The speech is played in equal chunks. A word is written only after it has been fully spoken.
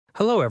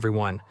Hello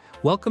everyone,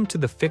 welcome to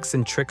the Fix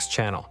and Tricks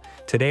channel.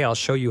 Today I'll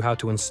show you how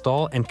to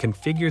install and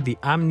configure the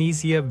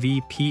Amnesia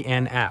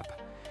VPN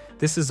app.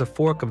 This is a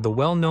fork of the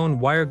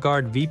well-known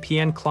WireGuard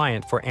VPN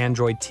client for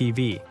Android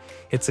TV.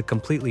 It's a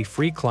completely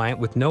free client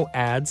with no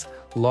ads,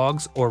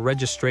 logs, or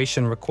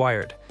registration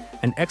required.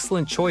 An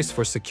excellent choice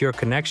for secure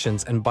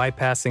connections and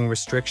bypassing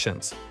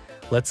restrictions.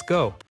 Let's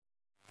go!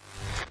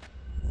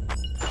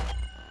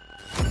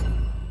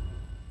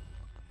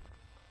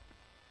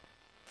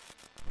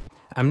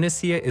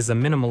 Amnesia is a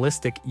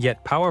minimalistic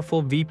yet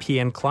powerful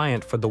VPN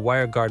client for the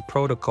WireGuard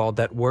protocol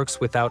that works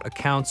without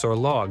accounts or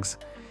logs.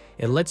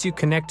 It lets you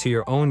connect to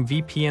your own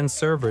VPN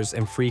servers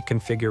and free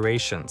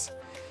configurations.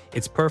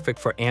 It's perfect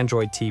for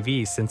Android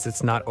TV since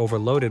it's not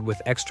overloaded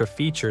with extra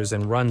features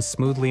and runs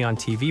smoothly on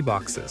TV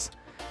boxes.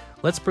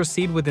 Let's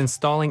proceed with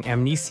installing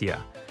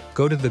Amnesia.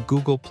 Go to the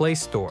Google Play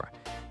Store.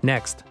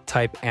 Next,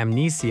 type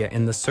Amnesia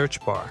in the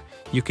search bar.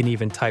 You can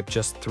even type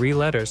just 3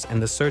 letters and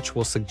the search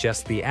will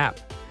suggest the app.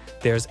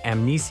 There's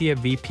Amnesia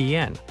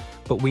VPN,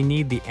 but we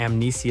need the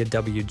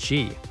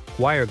AmneziaWG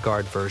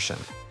WireGuard version.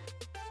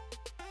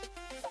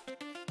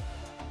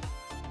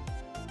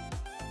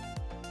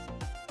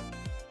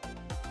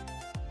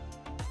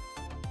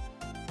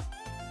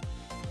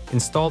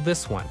 Install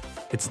this one.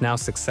 It's now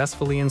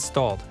successfully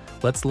installed.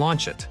 Let's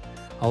launch it.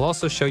 I'll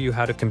also show you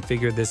how to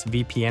configure this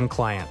VPN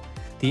client.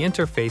 The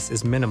interface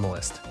is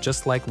minimalist,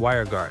 just like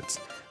WireGuard's.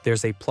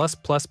 There's a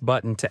 ++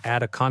 button to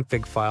add a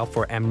config file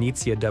for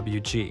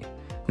AmneziaWG.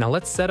 Now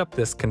let's set up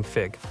this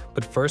config,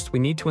 but first we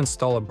need to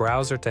install a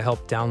browser to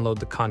help download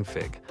the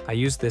config. I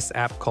use this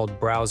app called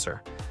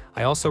Browser.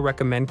 I also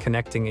recommend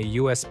connecting a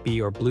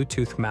USB or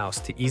Bluetooth mouse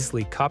to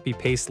easily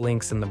copy-paste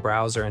links in the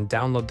browser and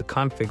download the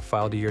config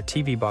file to your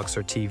TV box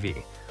or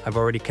TV. I've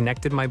already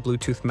connected my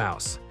Bluetooth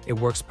mouse. It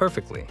works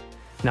perfectly.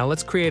 Now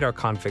let's create our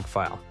config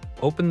file.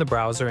 Open the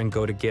browser and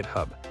go to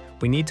GitHub.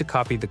 We need to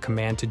copy the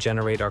command to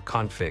generate our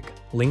config.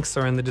 Links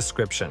are in the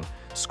description.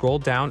 Scroll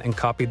down and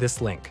copy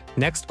this link.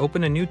 Next,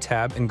 open a new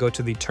tab and go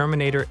to the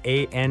Terminator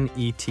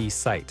ANET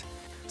site.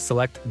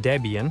 Select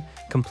Debian,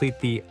 complete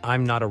the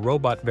I'm not a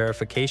robot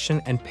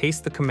verification, and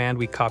paste the command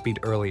we copied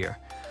earlier.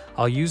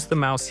 I'll use the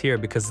mouse here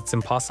because it's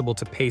impossible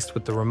to paste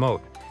with the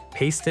remote.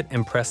 Paste it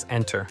and press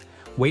enter.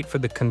 Wait for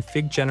the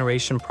config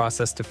generation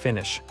process to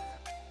finish.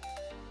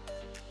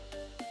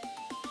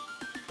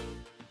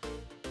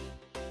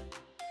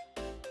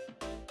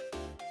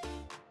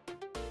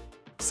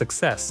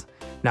 Success.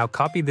 Now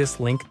copy this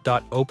link.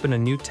 Open a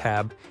new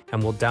tab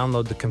and we'll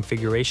download the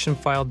configuration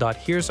file.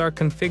 Here's our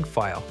config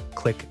file.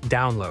 Click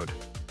Download.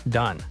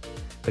 Done.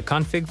 The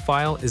config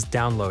file is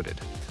downloaded.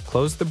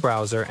 Close the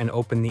browser and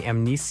open the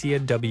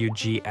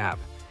AmneziaWG app.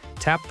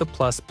 Tap the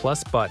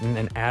 ++ button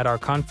and add our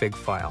config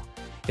file.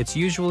 It's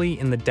usually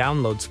in the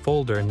Downloads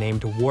folder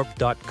named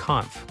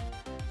warp.conf.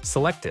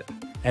 Select it.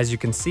 As you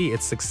can see,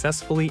 it's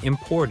successfully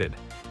imported.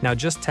 Now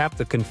just tap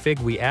the config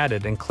we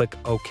added and click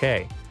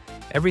OK.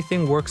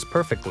 Everything works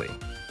perfectly.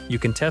 You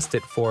can test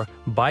it for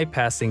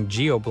bypassing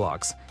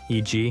geo-blocks,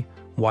 e.g.,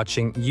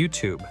 watching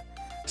YouTube.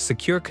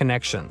 Secure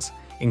connections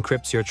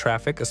encrypts your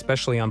traffic,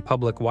 especially on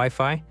public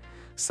Wi-Fi.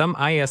 Some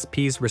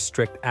ISPs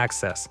restrict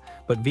access,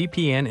 but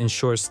VPN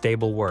ensures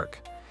stable work.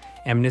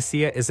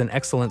 Amnesia is an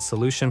excellent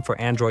solution for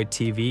Android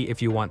TV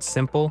if you want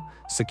simple,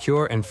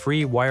 secure, and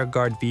free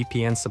WireGuard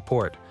VPN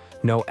support.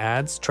 No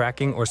ads,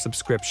 tracking, or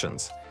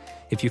subscriptions.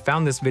 If you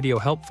found this video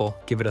helpful,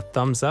 give it a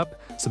thumbs up,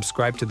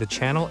 subscribe to the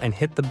channel, and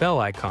hit the bell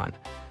icon.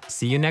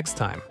 See you next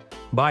time.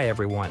 Bye,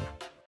 everyone.